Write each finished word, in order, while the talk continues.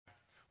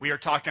We are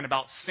talking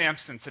about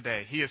Samson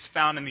today. He is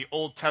found in the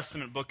Old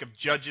Testament book of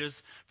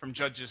Judges, from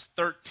Judges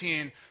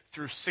 13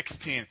 through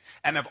 16.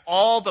 And of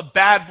all the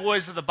bad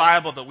boys of the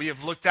Bible that we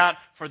have looked at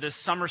for this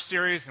summer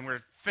series, and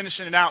we're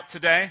finishing it out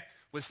today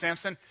with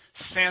Samson,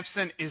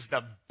 Samson is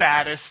the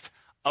baddest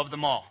of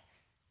them all.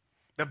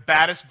 The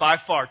baddest by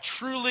far.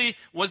 Truly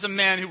was a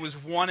man who was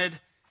wanted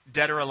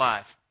dead or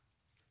alive.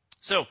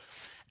 So,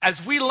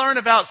 as we learn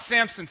about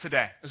Samson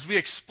today, as we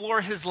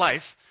explore his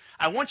life,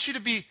 I want you to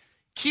be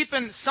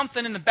keeping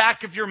something in the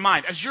back of your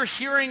mind. As you're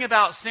hearing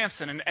about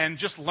Samson and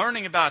just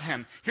learning about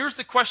him, here's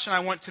the question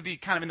I want to be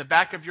kind of in the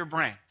back of your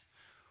brain.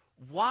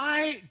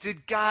 Why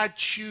did God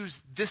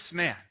choose this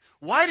man?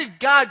 Why did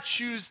God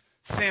choose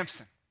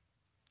Samson?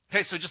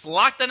 Okay, so just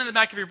lock that in the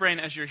back of your brain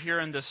as you're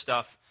hearing this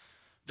stuff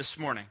this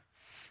morning.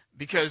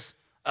 Because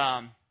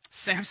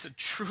Samson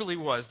truly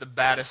was the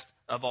baddest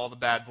of all the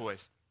bad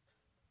boys.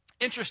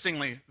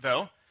 Interestingly,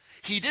 though,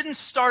 he didn't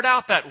start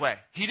out that way.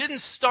 He didn't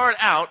start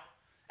out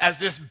as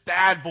this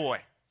bad boy.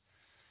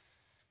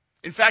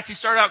 In fact, he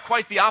started out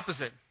quite the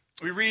opposite.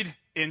 We read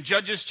in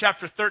Judges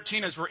chapter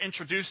 13 as we're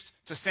introduced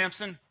to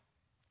Samson.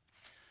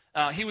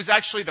 He was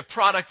actually the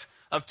product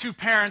of two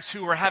parents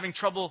who were having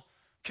trouble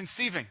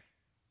conceiving,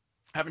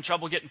 having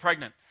trouble getting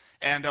pregnant.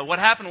 And what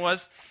happened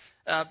was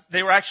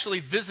they were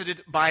actually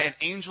visited by an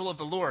angel of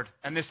the Lord.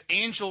 And this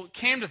angel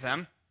came to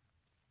them.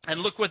 And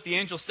look what the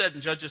angel said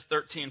in Judges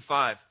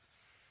 13:5.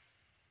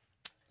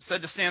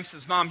 Said to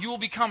Samson's mom, "You will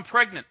become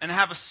pregnant and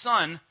have a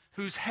son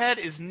whose head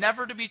is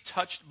never to be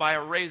touched by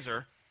a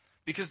razor,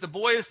 because the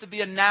boy is to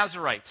be a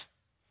Nazirite,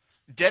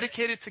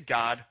 dedicated to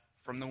God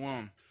from the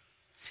womb.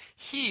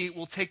 He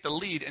will take the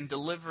lead in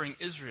delivering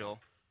Israel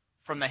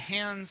from the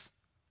hands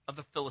of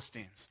the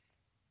Philistines."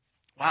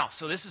 Wow,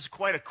 so this is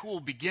quite a cool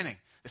beginning.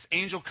 This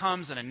angel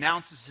comes and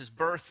announces his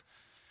birth.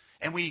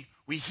 And we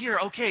hear,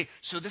 okay,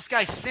 so this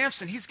guy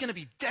Samson, he's going to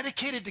be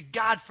dedicated to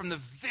God from the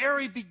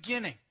very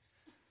beginning.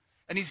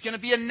 And he's going to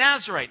be a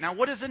Nazirite. Now,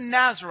 what is a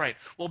Nazirite?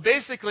 Well,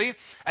 basically,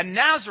 a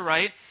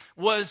Nazirite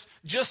was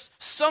just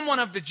someone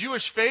of the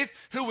Jewish faith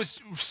who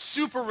was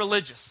super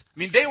religious. I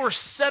mean, they were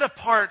set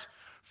apart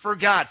for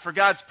God, for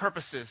God's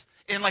purposes,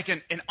 in like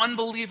an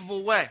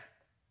unbelievable way.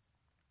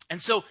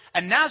 And so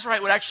a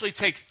Nazirite would actually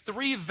take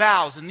 3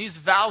 vows, and these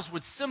vows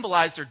would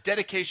symbolize their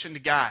dedication to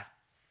God.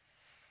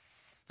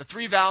 The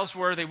 3 vows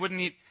were they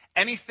wouldn't eat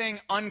anything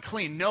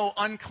unclean, no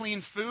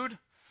unclean food,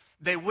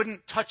 they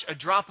wouldn't touch a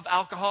drop of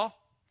alcohol,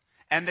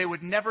 and they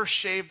would never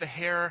shave the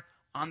hair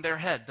on their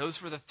head.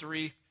 Those were the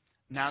 3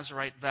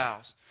 Nazirite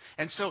vows.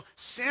 And so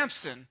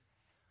Samson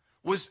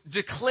was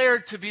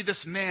declared to be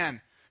this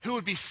man who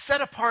would be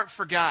set apart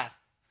for God,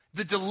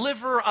 the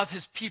deliverer of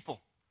his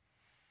people,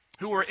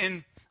 who were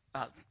in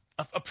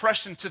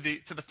oppression to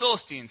the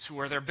Philistines, who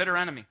were their bitter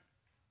enemy.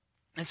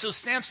 And so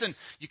Samson,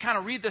 you kind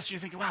of read this and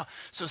you're thinking, wow,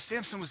 so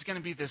Samson was going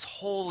to be this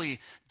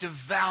holy,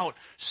 devout,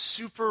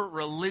 super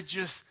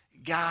religious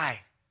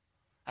guy.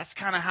 That's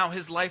kind of how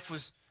his life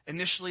was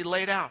initially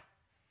laid out.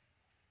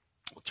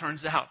 Well, it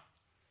turns out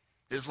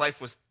his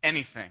life was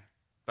anything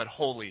but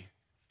holy,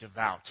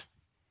 devout,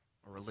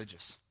 or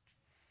religious.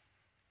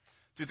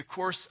 Through the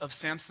course of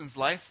Samson's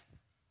life,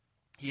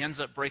 he ends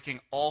up breaking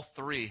all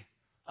 3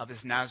 of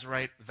his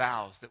Nazirite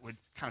vows that would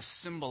kind of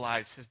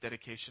symbolize his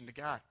dedication to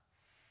God.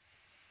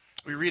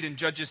 We read in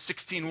Judges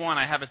 16:1,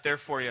 I have it there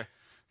for you,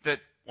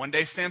 that one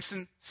day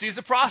Samson sees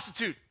a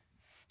prostitute,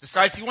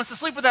 decides he wants to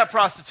sleep with that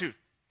prostitute.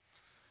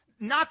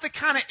 Not the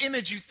kind of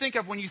image you think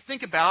of when you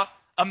think about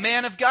a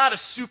man of God, a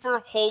super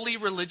holy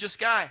religious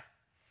guy.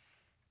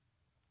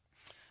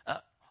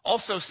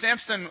 Also,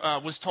 Samson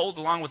was told,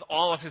 along with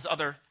all of his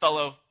other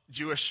fellow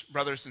Jewish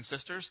brothers and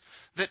sisters,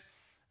 that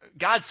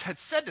God had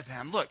said to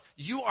them, look,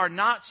 you are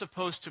not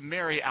supposed to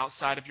marry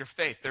outside of your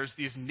faith. There's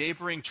these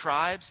neighboring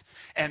tribes,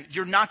 and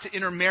you're not to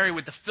intermarry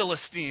with the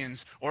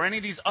Philistines or any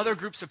of these other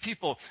groups of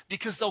people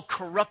because they'll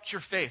corrupt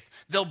your faith.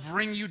 They'll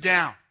bring you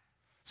down.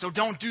 So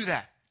don't do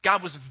that.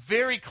 God was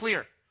very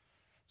clear.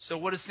 So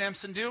what does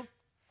Samson do?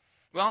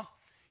 Well,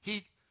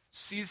 he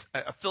sees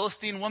a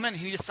Philistine woman,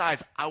 and he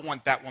decides, I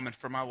want that woman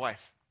for my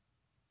wife.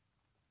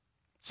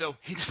 So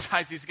he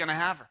decides he's going to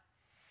have her.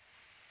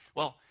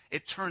 Well,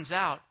 it turns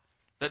out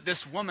that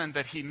this woman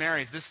that he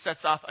marries, this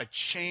sets off a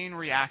chain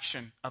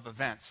reaction of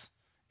events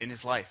in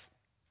his life,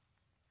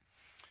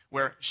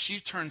 where she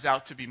turns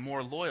out to be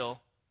more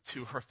loyal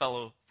to her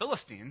fellow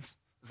Philistines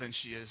than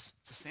she is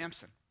to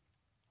Samson.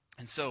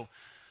 And so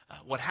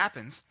what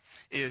happens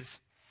is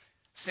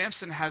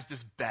Samson has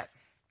this bet,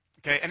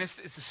 okay? And it's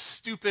a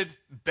stupid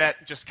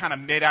bet just kind of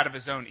made out of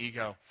his own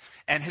ego.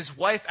 And his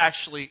wife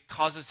actually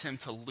causes him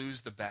to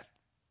lose the bet.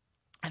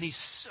 And he's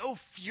so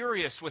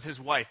furious with his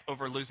wife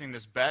over losing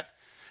this bet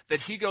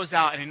that he goes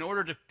out, and in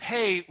order to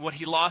pay what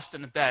he lost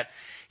in the bet,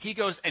 he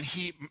goes and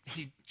he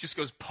just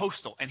goes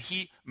postal, and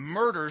he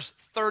murders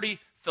 30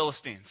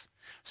 Philistines,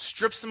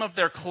 strips them of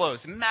their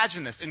clothes.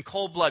 Imagine this, in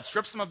cold blood,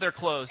 strips them of their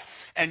clothes,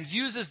 and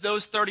uses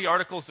those 30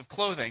 articles of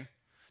clothing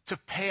to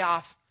pay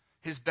off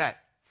his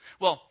bet.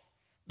 Well,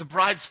 the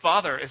bride's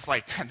father is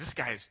like, man, this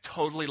guy has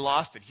totally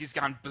lost it. He's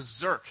gone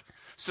berserk.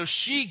 So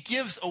she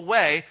gives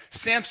away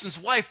Samson's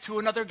wife to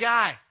another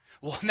guy.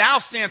 Well, now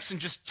Samson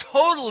just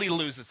totally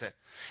loses it.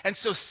 And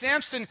so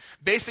Samson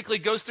basically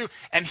goes through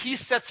and he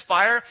sets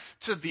fire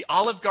to the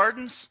olive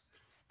gardens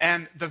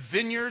and the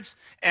vineyards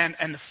and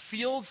the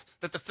fields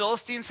that the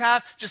Philistines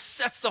have, just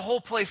sets the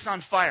whole place on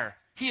fire.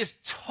 He has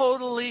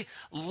totally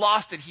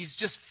lost it. He's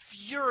just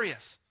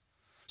furious.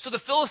 So the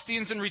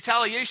Philistines, in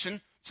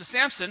retaliation to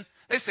Samson,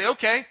 they say,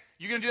 okay,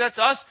 you're going to do that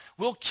to us?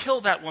 We'll kill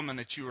that woman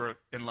that you were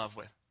in love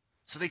with.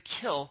 So they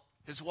kill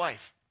his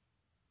wife.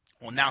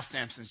 Well, now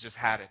Samson's just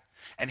had it.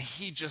 And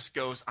he just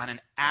goes on an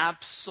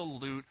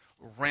absolute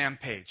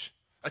rampage,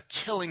 a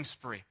killing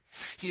spree.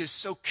 He is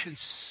so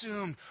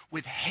consumed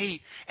with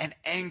hate and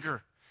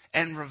anger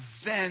and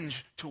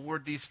revenge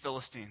toward these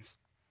Philistines.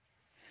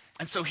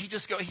 And so he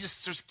just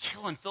starts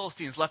killing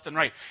Philistines left and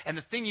right. And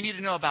the thing you need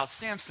to know about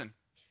Samson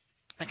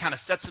that kind of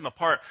sets him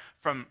apart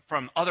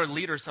from other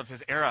leaders of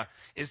his era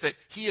is that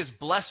he is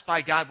blessed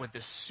by God with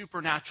this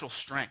supernatural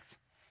strength.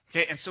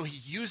 Okay, and so he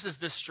uses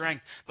this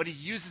strength, but he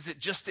uses it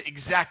just to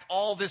exact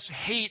all this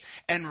hate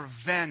and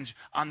revenge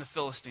on the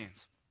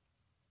Philistines.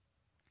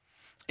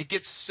 It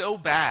gets so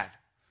bad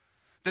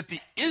that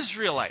the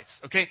Israelites,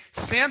 okay,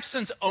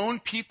 Samson's own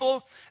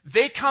people,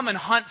 they come and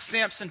hunt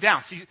Samson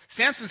down. See,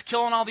 Samson's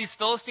killing all these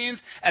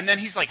Philistines, and then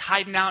he's like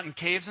hiding out in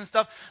caves and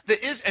stuff.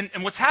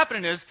 And what's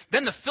happening is,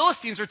 then the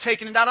Philistines are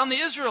taking it out on the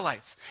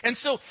Israelites. And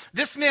so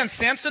this man,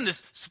 Samson,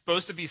 this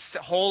supposed to be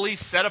holy,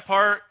 set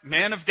apart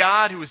man of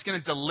God who was going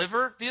to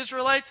deliver the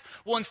Israelites,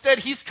 well, instead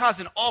he's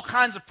causing all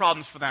kinds of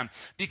problems for them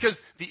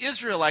because the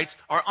Israelites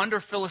are under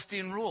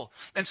Philistine rule.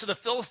 And so the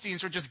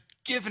Philistines are just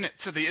giving it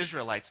to the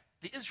Israelites.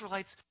 The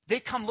Israelites, they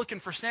come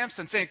looking for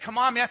Samson, saying, come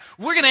on, man,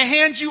 we're going to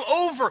hand you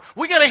over.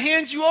 We got to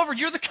hand you over.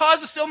 You're the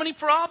cause of so many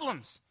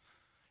problems.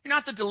 You're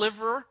not the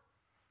deliverer.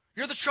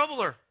 You're the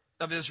troubler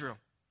of Israel.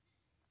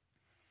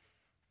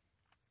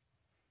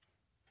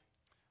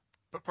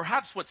 But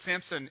perhaps what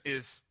Samson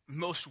is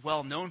most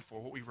well known for,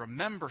 what we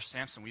remember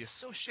Samson, we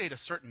associate a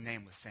certain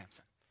name with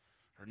Samson.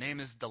 Her name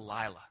is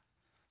Delilah.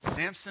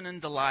 Samson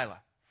and Delilah.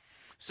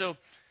 So,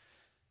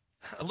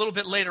 a little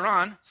bit later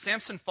on,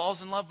 Samson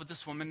falls in love with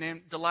this woman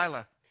named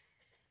Delilah.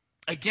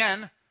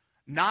 Again,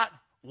 not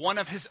one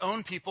of his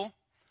own people,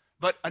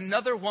 but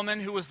another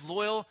woman who was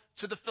loyal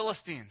to the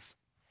Philistines.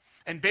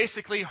 And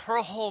basically, her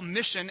whole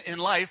mission in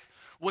life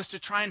was to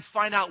try and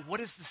find out,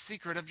 what is the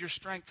secret of your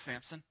strength,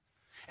 Samson?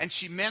 And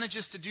she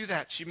manages to do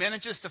that. She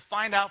manages to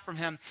find out from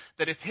him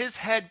that if his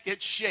head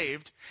gets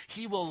shaved,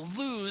 he will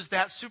lose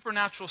that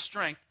supernatural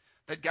strength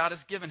that God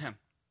has given him.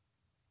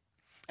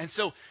 And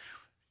so,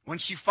 when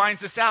she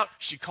finds this out,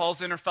 she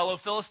calls in her fellow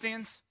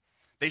Philistines.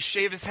 They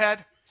shave his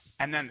head,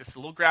 and then, it's a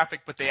little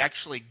graphic, but they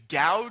actually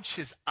gouge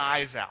his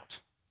eyes out.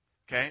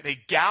 Okay? They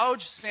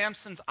gouge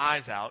Samson's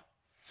eyes out.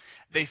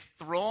 They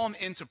throw him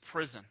into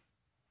prison.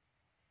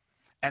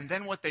 And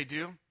then what they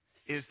do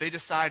is they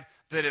decide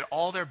that at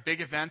all their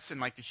big events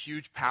in like the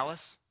huge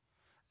palace,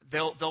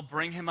 they'll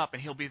bring him up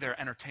and he'll be their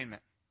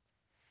entertainment.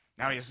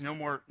 Now he has no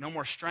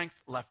more strength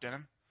left in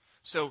him.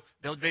 So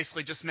they'll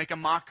basically just make a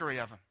mockery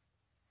of him.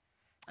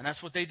 And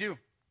that's what they do.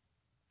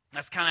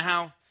 That's kind of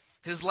how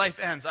his life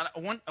ends. I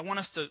want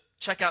us to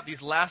check out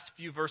these last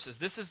few verses.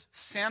 This is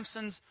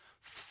Samson's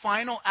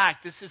final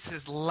act. This is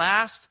his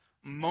last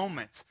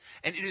moment.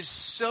 And it is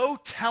so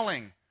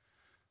telling.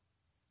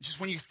 Just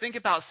when you think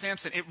about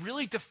Samson, it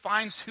really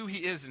defines who he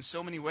is in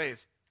so many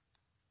ways.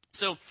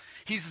 So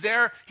he's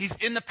there, he's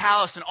in the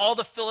palace, and all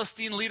the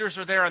Philistine leaders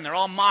are there, and they're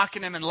all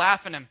mocking him and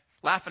laughing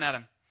at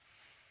him.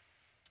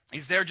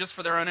 He's there just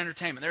for their own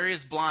entertainment. There he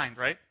is, blind,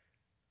 right?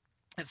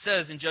 It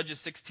says in Judges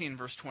 16,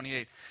 verse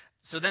 28,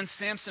 so then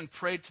Samson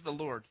prayed to the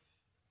Lord.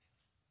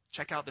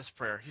 Check out this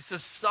prayer. He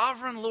says,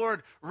 Sovereign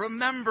Lord,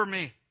 remember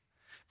me.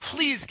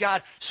 Please,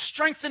 God,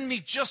 strengthen me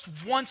just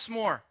once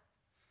more,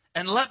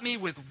 and let me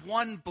with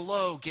one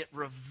blow get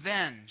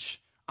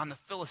revenge on the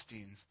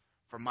Philistines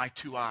for my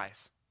 2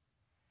 eyes.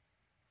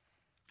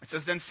 It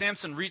says, then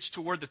Samson reached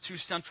toward the 2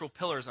 central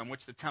pillars on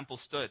which the temple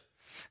stood,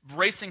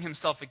 bracing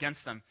himself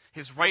against them,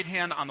 his right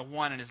hand on the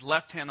one and his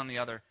left hand on the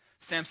other.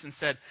 Samson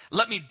said,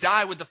 let me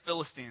die with the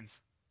Philistines.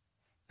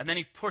 And then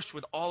he pushed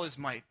with all his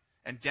might,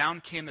 and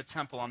down came the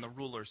temple on the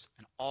rulers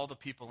and all the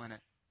people in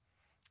it.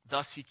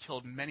 Thus he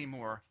killed many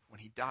more when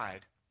he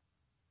died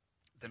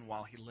than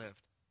while he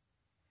lived.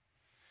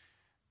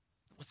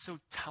 What's so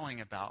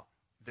telling about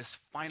this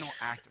final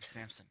act of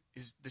Samson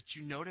is that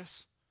you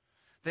notice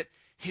that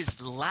his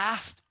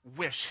last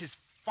wish, his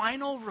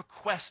final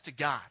request to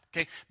God,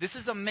 okay, this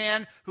is a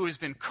man who has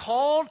been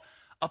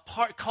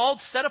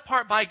set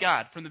apart by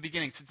God from the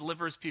beginning to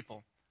deliver his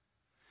people.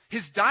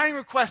 His dying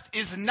request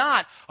is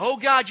not, oh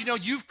God,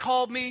 you've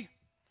called me.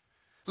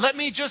 Let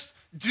me just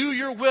do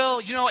your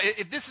will.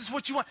 If this is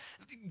what you want,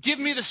 give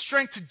me the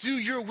strength to do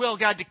your will,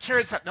 God, to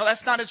carry this out. No,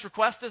 that's not his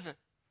request, is it?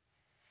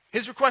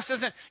 His request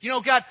isn't,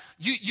 God,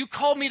 you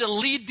called me to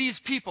lead these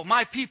people,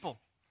 my people.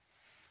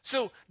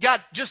 So,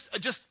 God, just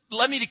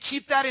let me to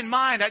keep that in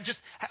mind.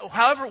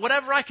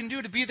 Whatever I can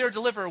do to be their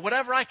deliverer,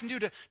 whatever I can do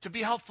to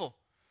be helpful.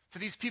 to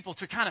these people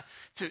to kind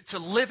of to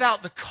live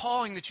out the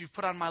calling that you've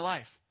put on my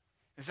life.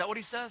 Is that what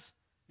he says?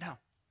 No.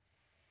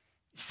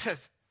 He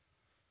says,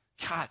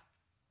 God,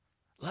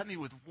 let me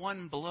with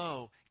one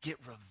blow get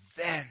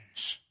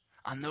revenge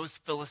on those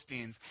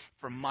Philistines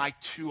for my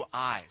 2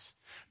 eyes.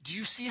 Do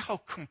you see how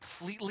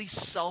completely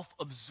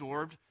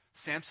self-absorbed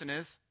Samson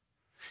is?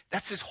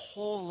 That's his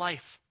whole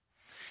life.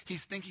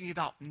 He's thinking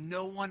about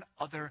no one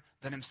other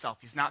than himself.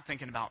 He's not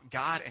thinking about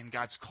God and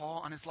God's call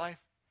on his life.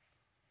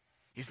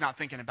 He's not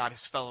thinking about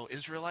his fellow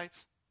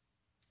Israelites.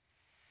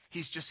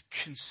 He's just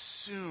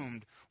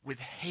consumed with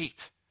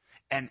hate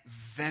and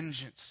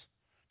vengeance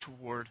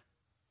toward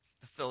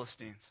the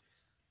Philistines.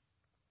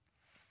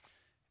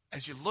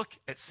 As you look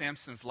at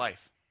Samson's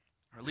life,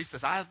 or at least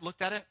as I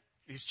looked at it,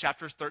 these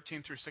chapters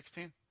 13 through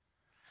 16,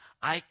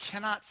 I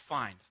cannot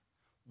find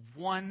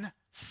one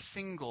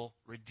single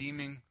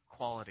redeeming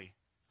quality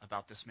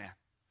about this man.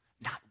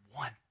 Not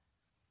one.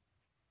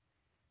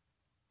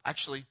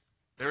 Actually,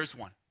 there is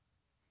one.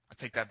 I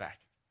take that back.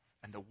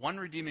 And the one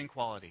redeeming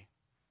quality,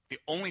 the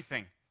only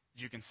thing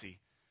you can see,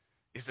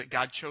 is that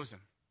God chose him.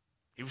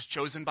 He was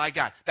chosen by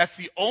God. That's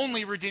the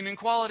only redeeming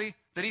quality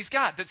that he's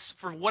got. That's,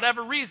 for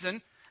whatever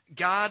reason,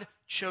 God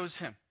chose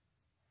him.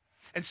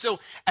 And so,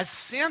 as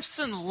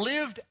Samson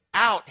lived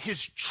out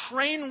his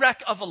train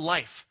wreck of a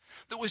life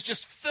that was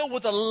just filled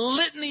with a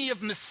litany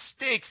of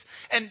mistakes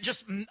and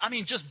just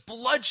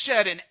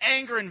bloodshed and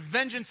anger and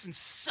vengeance and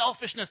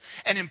selfishness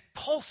and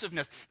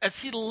impulsiveness, as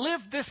he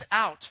lived this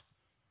out,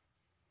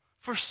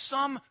 for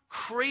some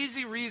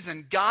crazy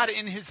reason, God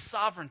in his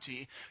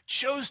sovereignty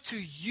chose to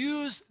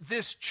use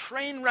this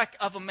train wreck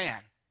of a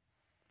man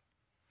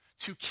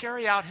to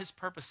carry out his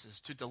purposes,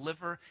 to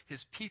deliver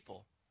his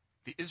people,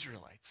 the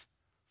Israelites,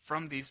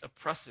 from these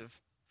oppressive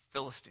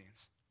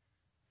Philistines.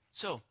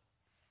 So,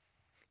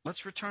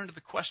 let's return to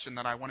the question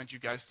that I wanted you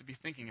guys to be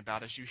thinking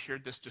about as you hear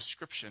this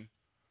description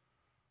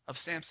of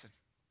Samson.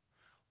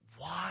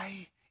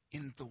 Why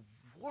in the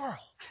world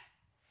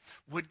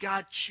would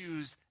God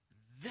choose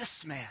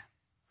this man?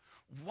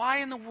 Why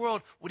in the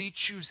world would he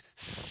choose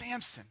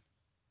Samson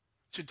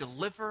to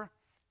deliver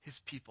his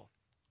people?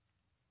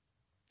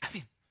 I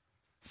mean,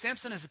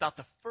 Samson is about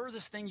the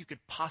furthest thing you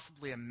could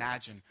possibly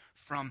imagine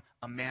from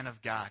a man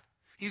of God.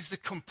 He's the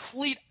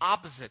complete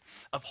opposite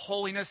of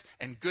holiness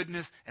and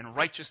goodness and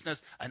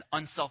righteousness and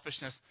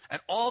unselfishness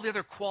and all the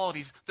other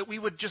qualities that we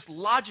would just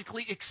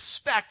logically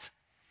expect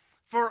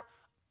for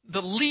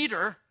the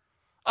leader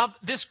of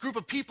this group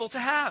of people to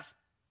have.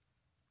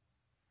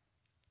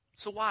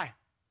 So why?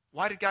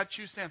 Why did God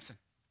choose Samson?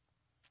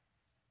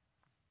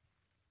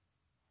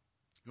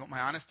 You want my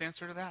honest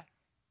answer to that?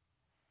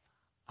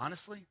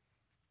 Honestly,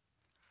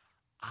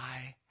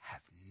 I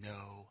have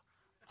no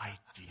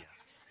idea.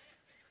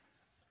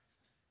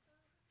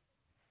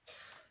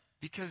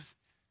 Because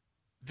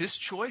this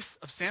choice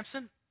of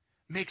Samson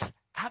makes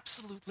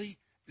absolutely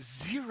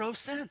zero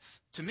sense.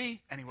 To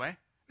me, anyway.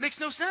 Makes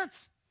no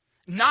sense.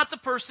 Not the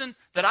person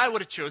that I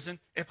would have chosen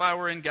if I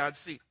were in God's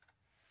seat.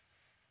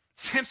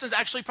 Samson's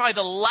actually probably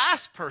the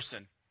last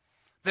person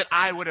that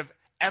I would have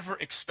ever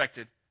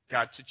expected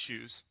God to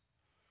choose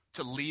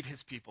to lead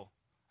his people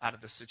out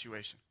of this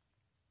situation.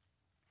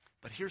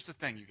 But here's the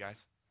thing, you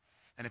guys.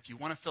 And if you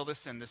want to fill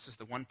this in, this is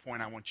the one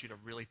point I want you to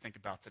really think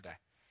about today.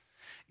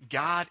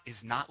 God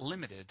is not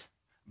limited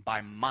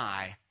by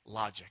my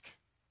logic.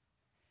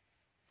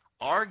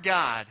 Our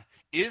God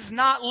is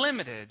not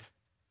limited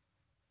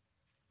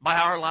by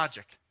our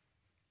logic.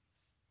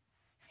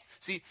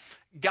 See,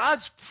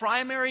 God's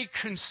primary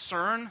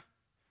concern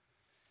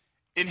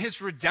in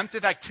his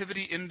redemptive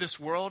activity in this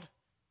world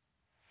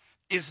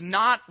is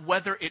not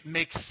whether it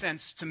makes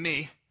sense to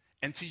me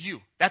and to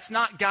you. That's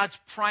not God's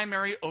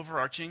primary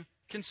overarching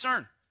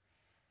concern.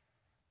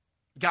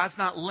 God's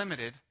not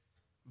limited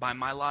by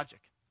my logic.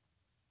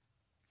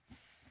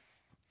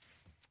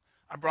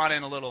 I brought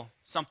in a little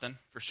something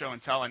for show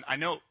and tell, and I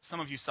know some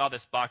of you saw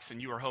this box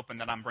and you were hoping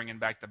that I'm bringing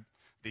back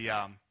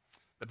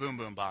the Boom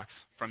Boom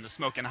box from the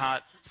Smokin'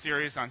 Hot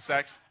series on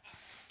sex.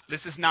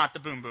 This is not the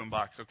Boom Boom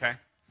box, okay?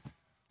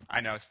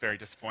 I know, it's very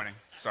disappointing.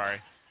 Sorry.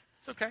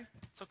 It's okay.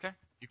 It's okay.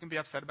 You can be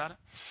upset about it.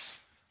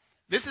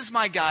 This is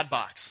my God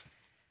box.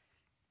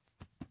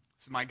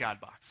 This is my God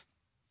box.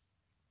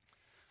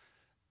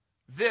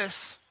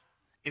 This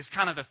is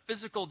kind of a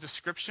physical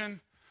description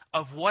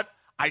of what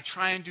I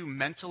try and do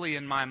mentally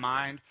in my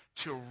mind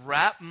to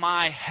wrap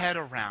my head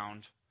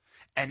around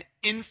an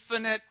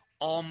infinite,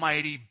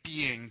 almighty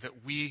being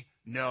that we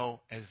know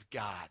as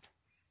God.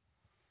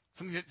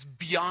 Something that's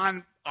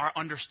beyond our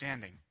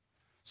understanding.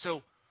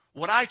 So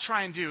what I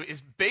try and do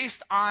is,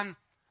 based on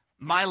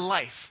my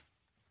life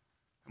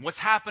and what's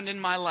happened in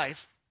my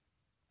life,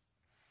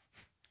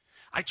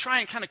 I try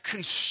and kind of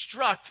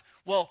construct,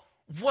 well,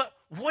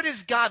 what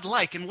is God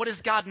like and what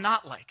is God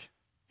not like?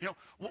 You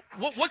know,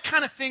 what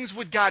kind of things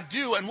would God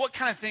do and what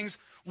kind of things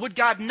would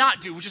God not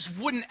do, which just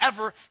wouldn't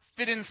ever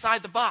fit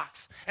inside the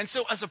box. And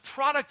so as a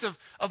product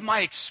of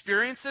my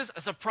experiences,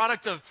 as a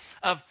product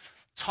of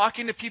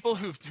talking to people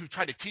who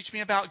tried to teach me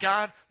about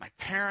God, my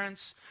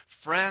parents,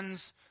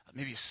 friends,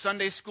 maybe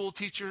Sunday school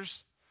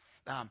teachers,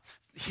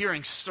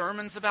 hearing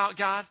sermons about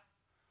God,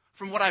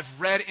 from what I've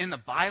read in the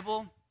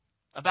Bible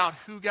about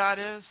who God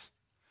is,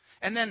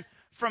 and then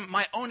from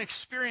my own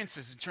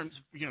experiences in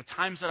terms of,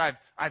 times that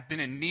I've been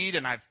in need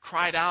and I've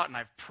cried out and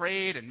I've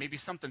prayed and maybe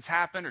something's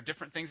happened or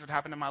different things have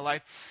happened in my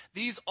life.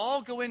 These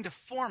all go into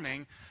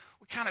forming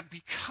what kind of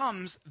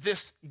becomes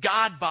this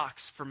God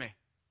box for me.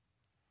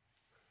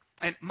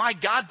 And my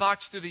God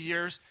box through the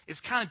years is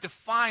kind of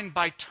defined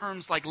by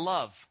terms like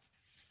love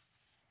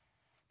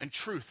and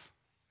truth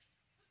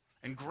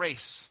and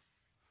grace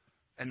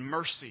and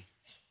mercy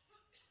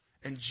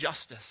and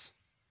justice.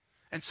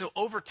 And so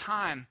over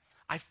time,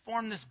 I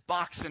formed this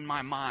box in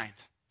my mind.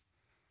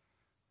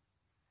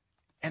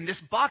 And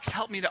this box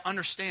helped me to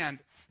understand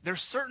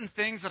there's certain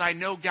things that I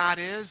know God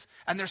is,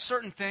 and there's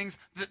certain things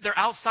that they're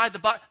outside the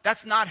box.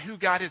 That's not who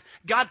God is.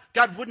 God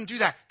wouldn't do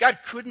that. God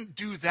couldn't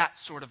do that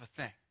sort of a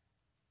thing.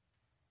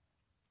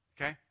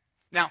 Okay?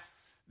 Now,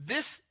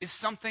 this is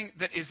something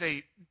that is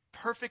a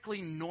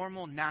perfectly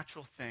normal,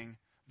 natural thing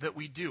that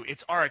we do.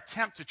 It's our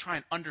attempt to try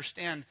and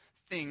understand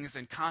things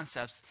and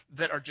concepts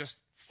that are just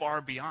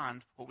far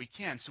beyond what we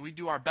can. So we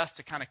do our best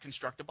to kind of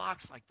construct a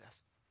box like this.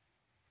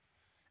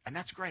 And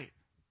that's great.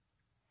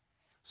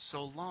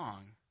 So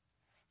long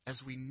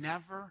as we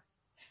never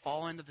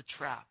fall into the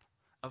trap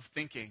of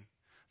thinking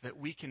that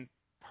we can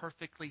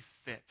perfectly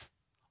fit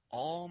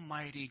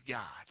Almighty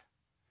God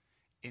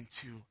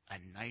into a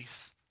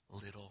nice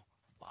little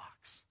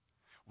box.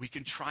 We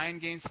can try and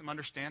gain some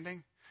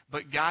understanding,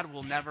 but God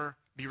will never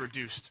be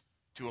reduced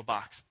to a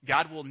box.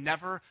 God will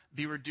never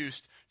be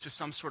reduced to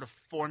some sort of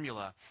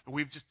formula.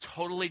 We've just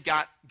totally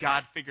got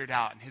God figured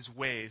out and his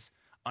ways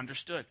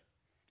understood.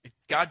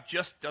 God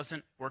just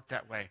doesn't work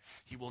that way.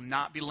 He will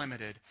not be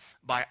limited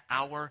by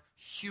our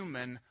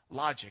human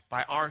logic,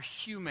 by our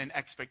human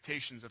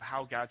expectations of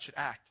how God should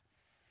act.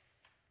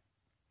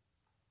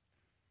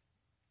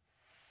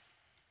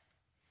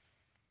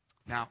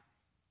 Now,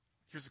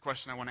 here's the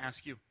question I want to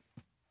ask you.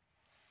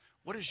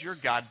 What does your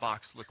God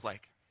box look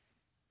like?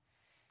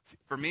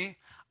 For me,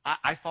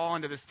 I fall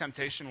into this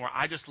temptation where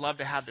I just love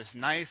to have this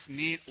nice,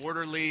 neat,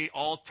 orderly,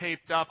 all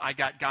taped up. I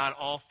got God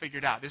all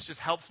figured out. This just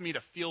helps me to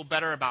feel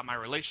better about my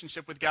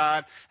relationship with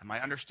God and my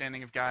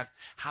understanding of God.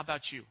 How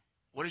about you?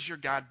 What does your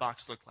God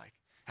box look like?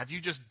 Have you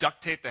just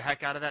duct taped the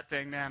heck out of that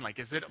thing, man? Like,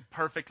 is it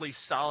perfectly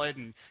solid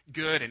and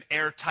good and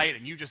airtight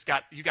and you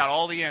got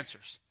all the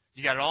answers?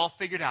 You got it all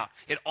figured out.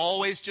 It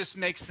always just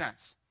makes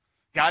sense.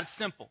 God's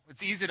simple.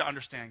 It's easy to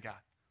understand God.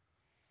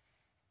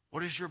 What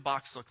does your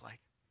box look like?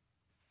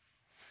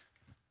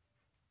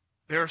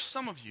 There are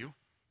some of you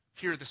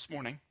here this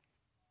morning,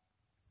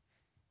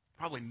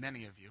 probably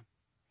many of you,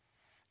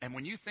 and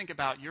when you think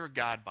about your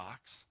God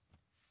box,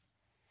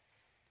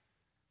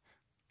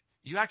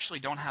 you actually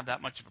don't have that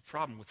much of a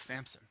problem with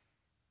Samson.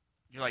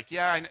 You're like,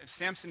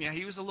 Samson,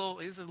 he was a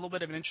little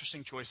bit of an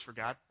interesting choice for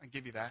God. I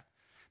give you that.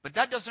 But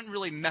that doesn't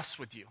really mess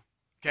with you,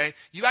 okay?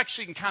 You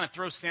actually can kind of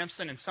throw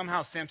Samson, and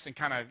somehow Samson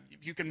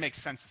you can make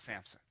sense of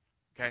Samson,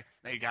 okay?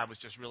 Maybe God was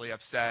just really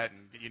upset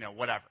and,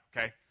 whatever,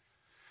 okay?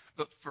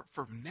 But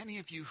for many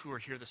of you who are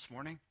here this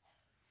morning,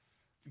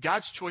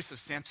 God's choice of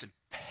Samson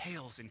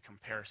pales in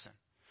comparison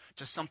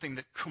to something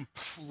that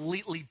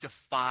completely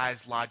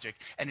defies logic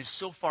and is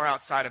so far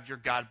outside of your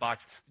God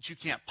box that you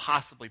can't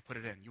possibly put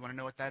it in. You want to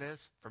know what that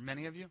is for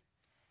many of you?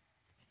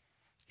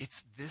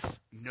 It's this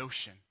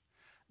notion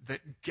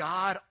that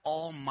God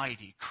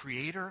Almighty,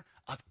 creator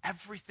of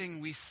everything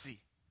we see,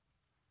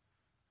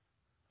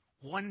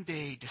 one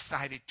day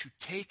decided to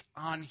take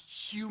on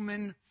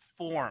human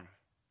form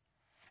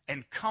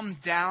and come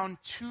down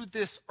to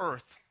this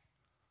earth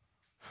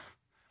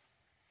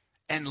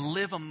and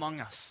live among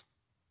us.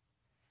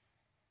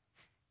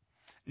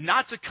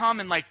 Not to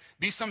come and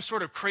be some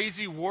sort of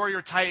crazy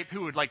warrior type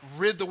who would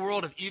rid the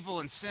world of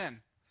evil and sin.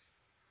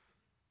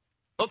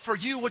 But for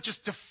you, what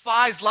just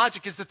defies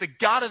logic is that the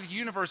God of the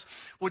universe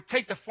would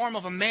take the form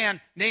of a man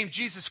named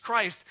Jesus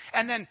Christ,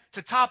 and then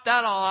to top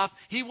that all off,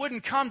 he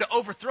wouldn't come to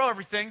overthrow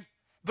everything,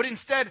 but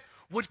instead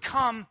would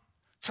come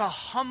to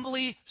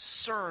humbly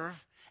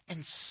serve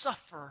and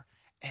suffer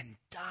and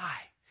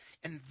die.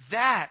 And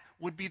that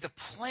would be the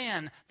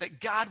plan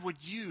that God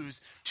would use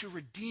to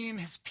redeem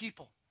his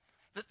people.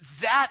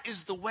 That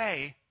is the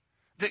way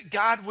that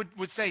God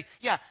would say,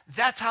 yeah,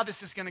 that's how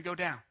this is going to go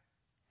down.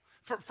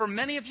 For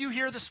many of you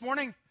here this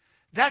morning,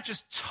 that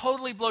just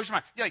totally blows your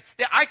mind. You're like,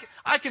 yeah,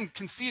 I can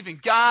conceive in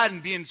God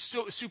and being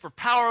super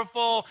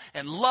powerful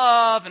and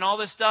love and all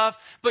this stuff,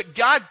 but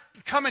God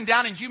coming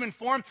down in human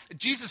form,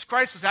 Jesus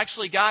Christ was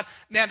actually God,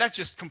 man, that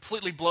just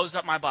completely blows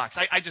up my box.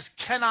 I just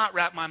cannot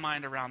wrap my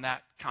mind around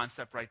that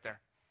concept right there.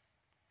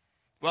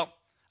 Well,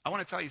 I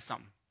want to tell you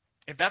something.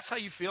 If that's how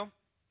you feel,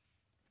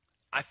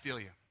 I feel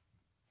you.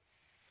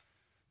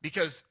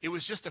 Because it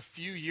was just a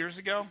few years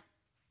ago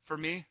for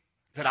me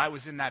that I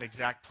was in that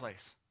exact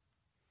place.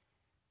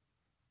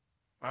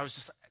 Where I was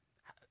just,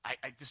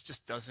 this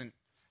just doesn't,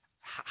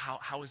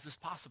 how is this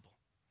possible?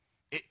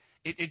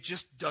 It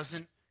just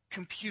doesn't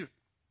compute.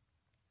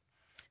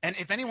 And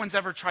if anyone's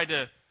ever tried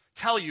to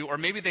tell you, or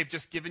maybe they've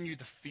just given you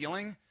the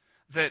feeling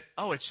that,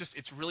 oh,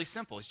 it's really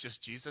simple. It's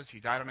just Jesus. He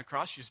died on a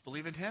cross. You just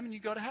believe in him and you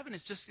go to heaven.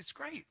 It's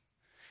great.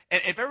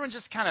 And if everyone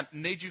just kind of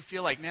made you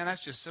feel like, man,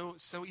 that's just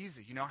so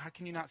easy. How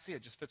can you not see it?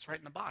 It just fits right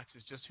in the box.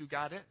 It's just who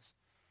God is.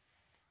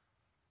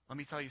 Let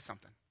me tell you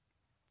something.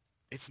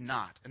 It's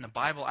not. And the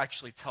Bible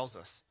actually tells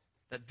us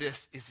that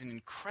this is an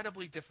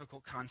incredibly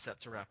difficult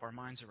concept to wrap our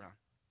minds around.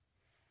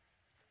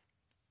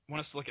 I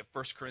want us to look at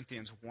 1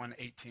 Corinthians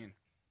 1:18.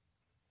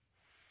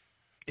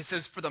 It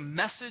says, for the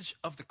message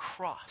of the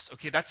cross,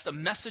 okay, that's the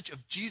message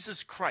of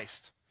Jesus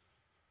Christ,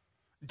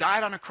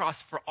 died on a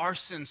cross for our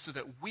sins so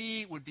that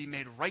we would be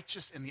made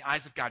righteous in the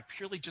eyes of God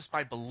purely just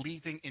by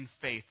believing in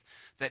faith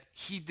that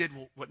he did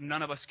what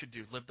none of us could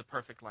do, live the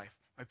perfect life,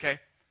 okay?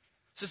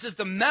 So it says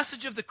the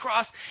message of the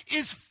cross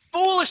is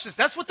foolishness.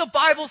 That's what the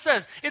Bible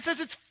says. It says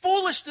it's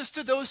foolishness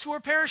to those who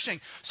are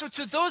perishing. So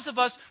to those of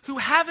us who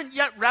haven't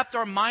yet wrapped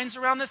our minds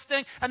around this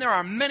thing, and there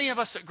are many of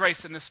us at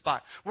Grace in this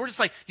spot, we're just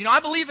like, I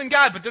believe in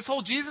God, but this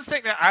whole Jesus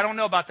thing, I don't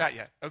know about that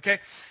yet,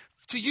 okay?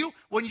 To you,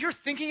 when you're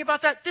thinking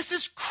about that, this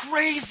is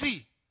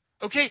crazy,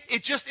 okay?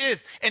 It just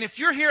is. And if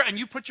you're here and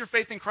you put your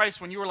faith in Christ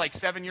when you were like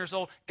 7 years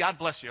old, God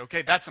bless you,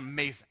 okay? That's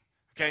amazing.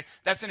 Okay,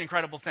 that's an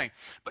incredible thing.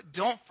 But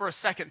don't for a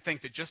second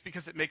think that just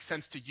because it makes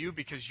sense to you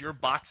because your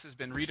box has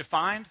been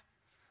redefined,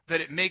 that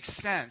it makes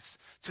sense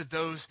to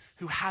those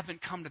who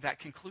haven't come to that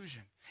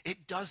conclusion.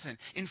 It doesn't.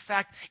 In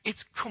fact,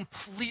 it's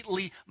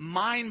completely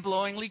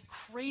mind-blowingly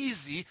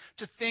crazy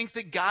to think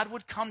that God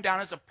would come down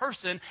as a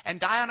person and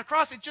die on a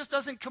cross. It just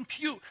doesn't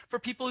compute for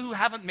people who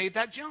haven't made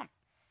that jump.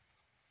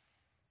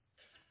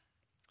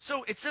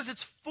 So it says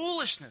it's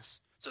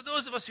foolishness. So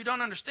those of us who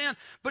don't understand,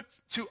 but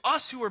to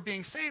us who are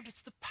being saved, it's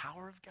the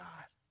power of God.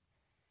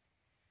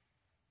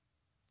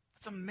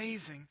 It's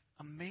amazing,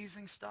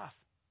 amazing stuff.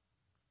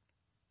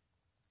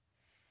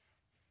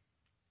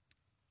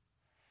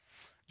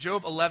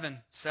 Job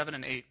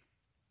 11:7-8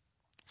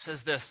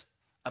 says this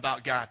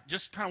about God.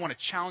 Just kind of want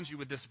to challenge you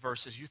with this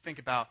verse as you think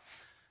about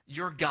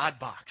your God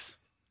box,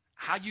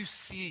 how you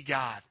see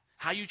God,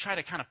 how you try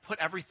to kind of put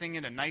everything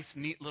into nice,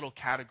 neat little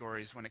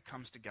categories when it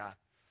comes to God.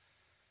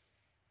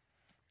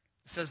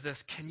 It says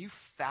this, can you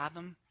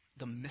fathom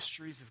the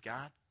mysteries of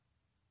God?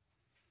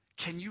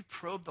 Can you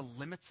probe the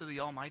limits of the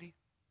Almighty?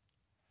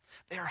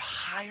 They are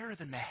higher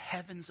than the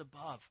heavens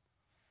above.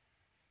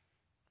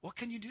 What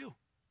can you do?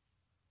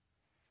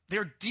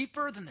 They're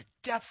deeper than the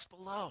depths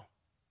below.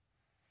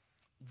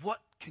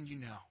 What can you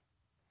know?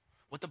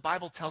 What the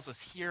Bible tells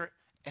us here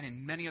and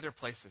in many other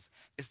places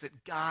is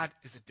that God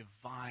is a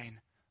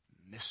divine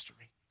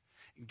mystery.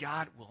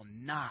 God will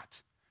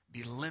not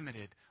be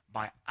limited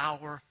by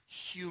our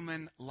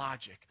human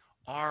logic,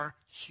 our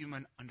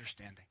human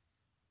understanding.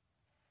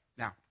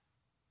 Now,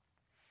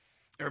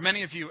 there are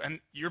many of you, and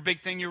your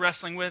big thing you're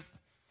wrestling with,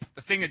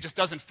 the thing that just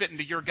doesn't fit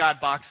into your God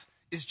box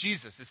is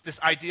Jesus. It's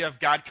this idea of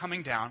God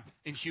coming down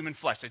in human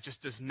flesh. It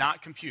just does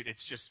not compute. It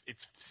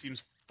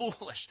seems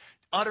foolish,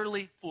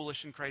 utterly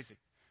foolish and crazy.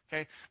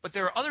 Okay? But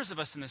there are others of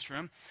us in this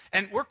room,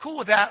 and we're cool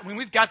with that. I mean,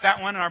 we've got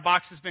that one, and our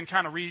box has been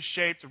kind of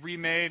reshaped,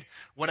 remade,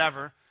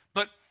 whatever.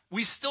 But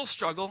we still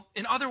struggle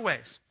in other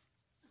ways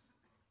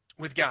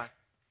with God.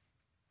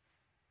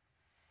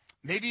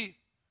 Maybe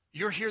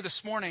you're here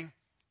this morning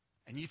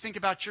and you think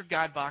about your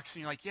God box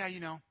and you're like, yeah,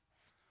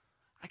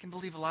 I can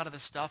believe a lot of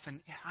this stuff,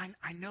 and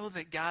I know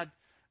that God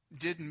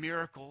did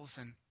miracles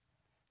and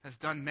has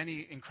done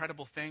many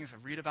incredible things. I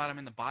read about him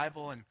in the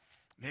Bible, and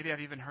maybe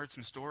I've even heard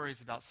some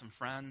stories about some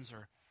friends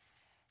or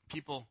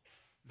people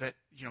that,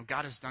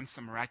 God has done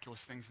some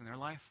miraculous things in their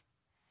life.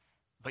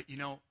 But,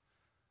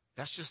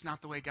 that's just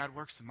not the way God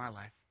works in my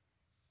life.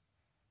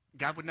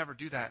 God would never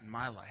do that in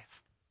my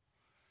life.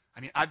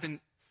 I mean, I've been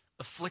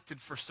afflicted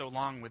for so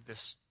long with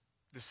this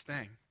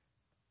thing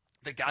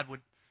that I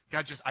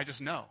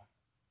just know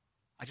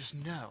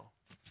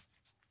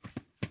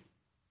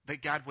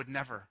that God would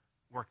never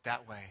work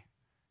that way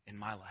in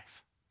my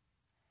life.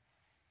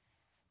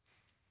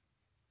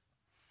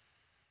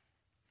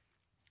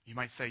 You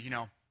might say,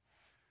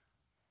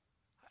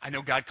 I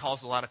know God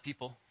calls a lot of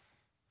people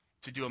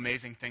to do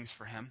amazing things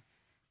for him,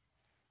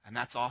 and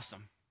that's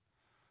awesome.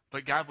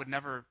 But God would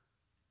never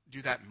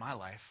do that in my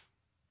life.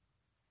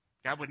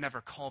 God would never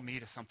call me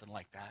to something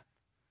like that.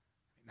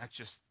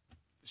 It's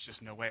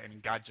just no way. I mean,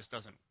 God just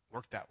doesn't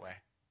work that way.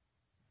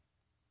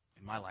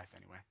 In my life,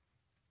 anyway.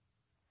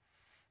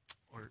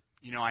 Or,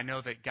 I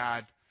know that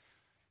God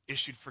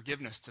issued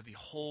forgiveness to the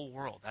whole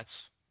world.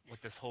 That's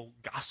what this whole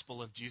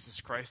gospel of Jesus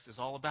Christ is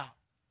all about.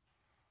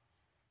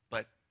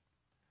 But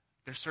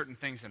there's certain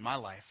things in my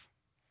life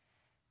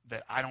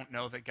that I don't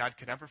know that God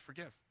could ever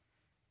forgive.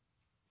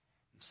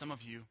 Some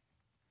of you,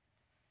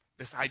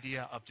 this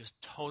idea of just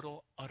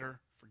total, utter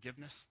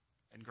forgiveness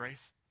and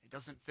grace, it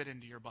doesn't fit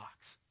into your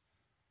box.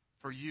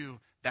 For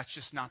you, that's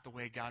just not the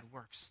way God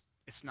works.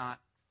 It's not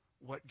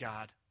what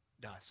God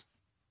does.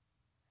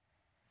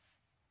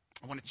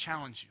 I want to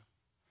challenge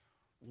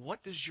you.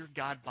 What does your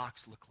God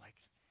box look like?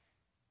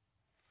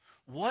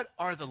 What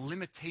are the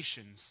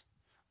limitations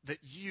that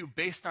you,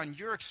 based on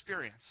your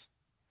experience,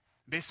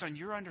 based on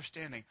your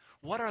understanding,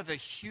 what are the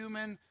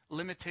human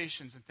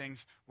limitations and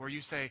things where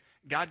you say,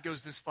 God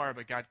goes this far,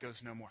 but God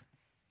goes no more?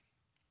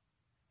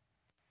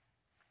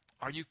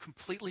 Are you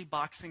completely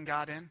boxing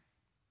God in?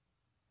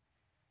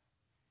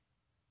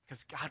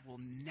 Because God will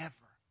never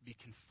be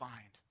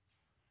confined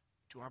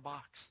to our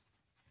box.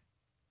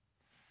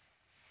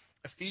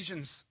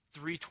 Ephesians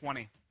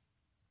 3:20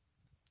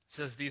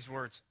 says these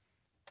words.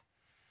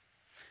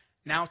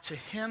 Now to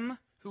him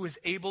who is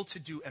able to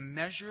do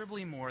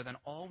immeasurably more than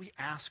all we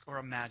ask or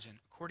imagine,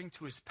 according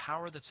to his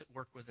power that's at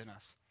work within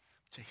us,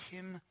 to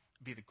him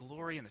be the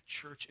glory in the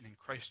church and in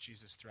Christ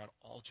Jesus throughout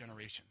all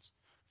generations,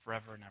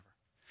 forever and ever.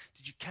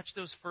 Did you catch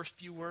those first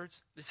few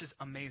words? This is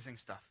amazing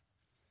stuff.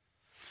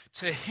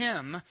 To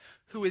him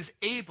who is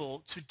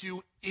able to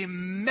do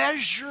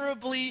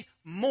immeasurably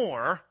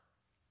more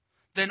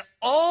than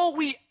all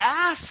we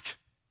ask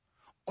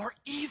or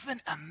even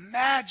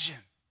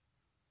imagine.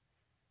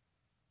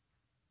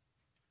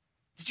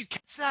 Did you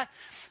catch that?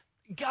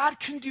 God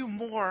can do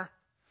more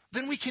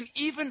than we can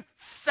even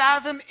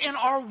fathom in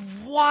our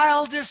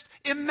wildest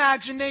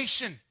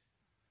imagination.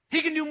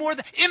 He can do more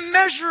than,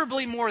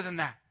 immeasurably more than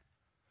that.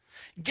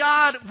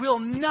 God will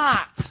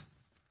not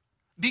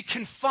be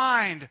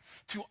confined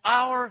to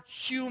our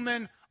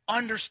human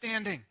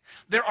understanding.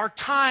 There are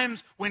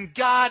times when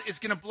God is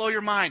going to blow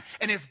your mind.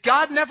 And if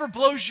God never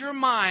blows your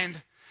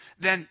mind,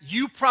 then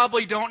you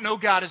probably don't know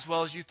God as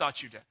well as you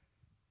thought you did.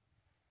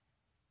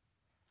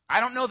 I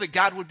don't know that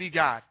God would be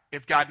God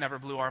if God never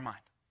blew our mind.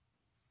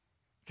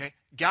 Okay?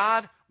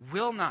 God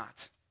will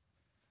not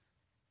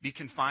be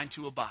confined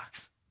to a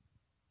box.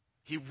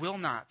 He will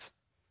not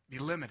be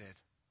limited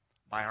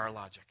by our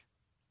logic.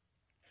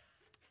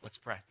 Let's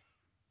pray.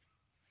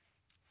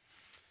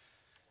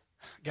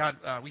 God,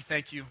 we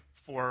thank you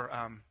for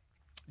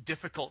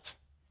difficult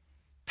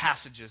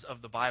passages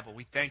of the Bible.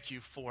 We thank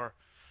you for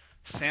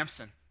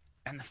Samson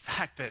and the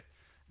fact that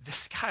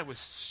this guy was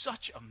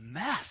such a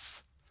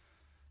mess.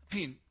 I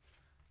mean,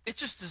 it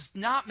just does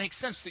not make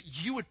sense that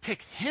you would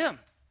pick him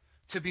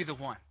to be the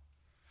one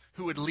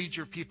who would lead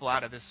your people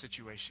out of this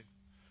situation.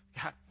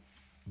 God,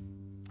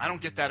 I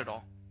don't get that at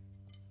all.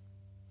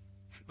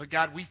 But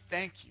God, we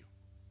thank you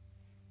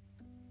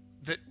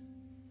that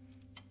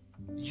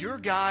you're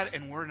God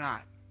and we're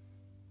not.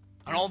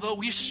 And although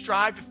we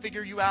strive to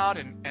figure you out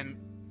and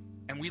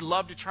we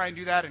love to try and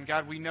do that, and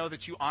God, we know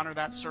that you honor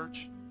that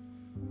search,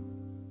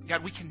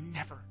 God, we can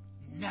never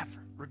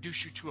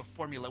reduce you to a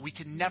formula. We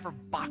can never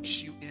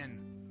box you in.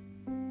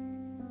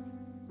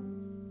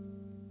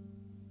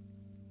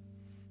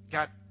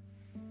 God,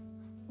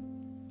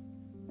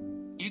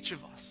 each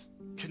of us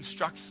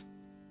constructs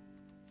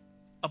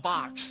a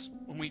box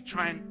when we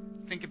try and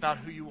think about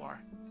who you are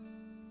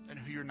and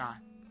who you're not.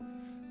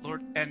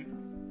 Lord,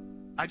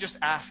 and I just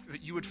ask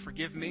that you would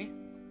forgive me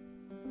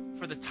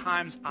for the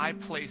times I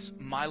place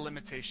my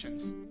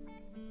limitations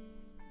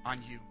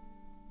on you.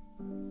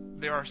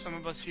 There are some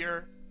of us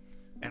here,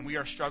 and we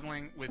are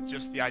struggling with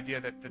just the idea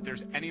that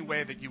there's any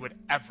way that you would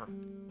ever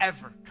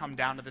come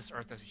down to this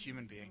earth as a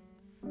human being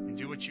and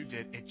do what you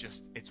did.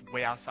 It's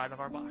way outside of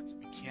our box.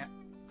 We can't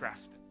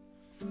grasp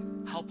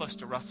it. Help us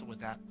to wrestle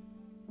with that.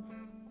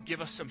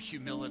 Give us some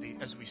humility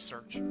as we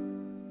search.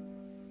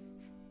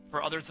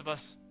 For others of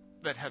us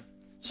that have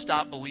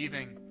stopped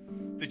believing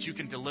that you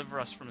can deliver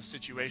us from a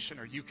situation,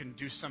 or you can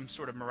do some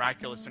sort of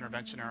miraculous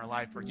intervention in our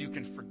life, or you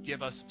can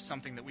forgive us of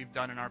something that we've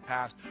done in our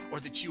past, or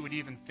that you would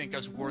even think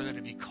us worthy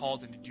to be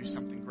called and to do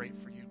something great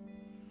for you.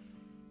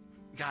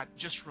 God,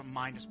 just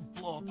remind us,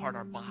 blow apart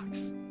our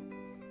box.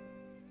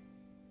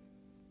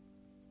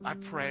 I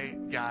pray,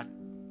 God,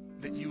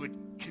 that you would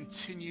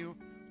continue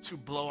to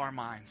blow our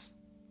minds.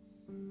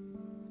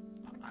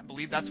 I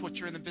believe that's what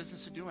you're in the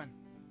business of doing.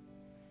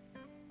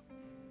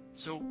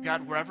 So,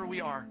 God, wherever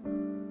we are,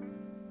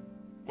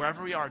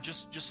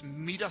 just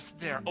meet us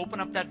there. Open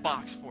up that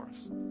box for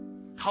us.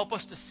 Help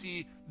us to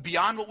see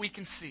beyond what we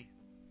can see.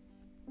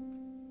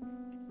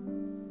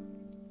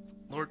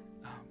 Lord,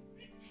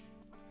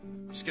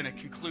 I'm just going to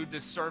conclude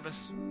this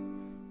service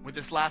with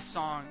this last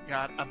song,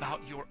 God,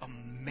 about your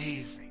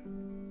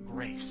amazing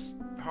grace.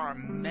 There are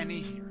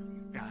many here,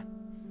 God,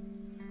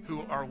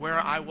 who are where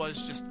I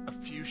was just a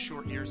few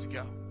short years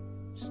ago.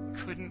 Just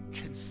couldn't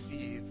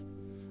conceive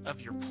of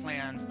your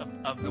plans,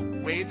 of the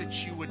way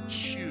that you would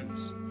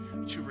choose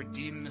to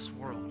redeem this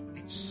world.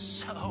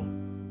 It's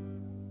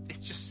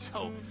just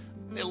so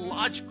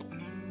illogical.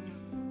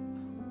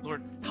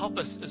 Lord, help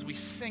us as we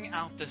sing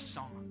out this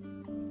song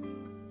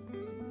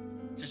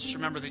to just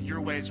remember that your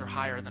ways are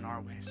higher than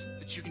our ways,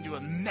 that you can do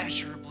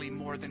immeasurably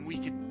more than we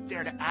could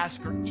dare to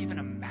ask or even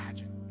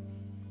imagine.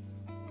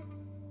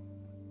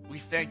 We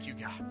thank you,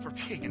 God, for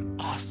being an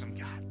awesome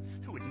God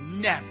who would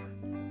never,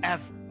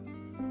 ever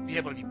be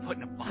able to be put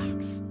in a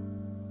box.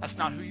 That's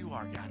not who you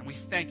are, God, and we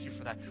thank you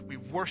for that. We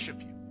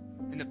worship you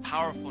in the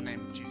powerful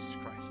name of Jesus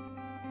Christ.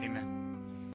 Amen.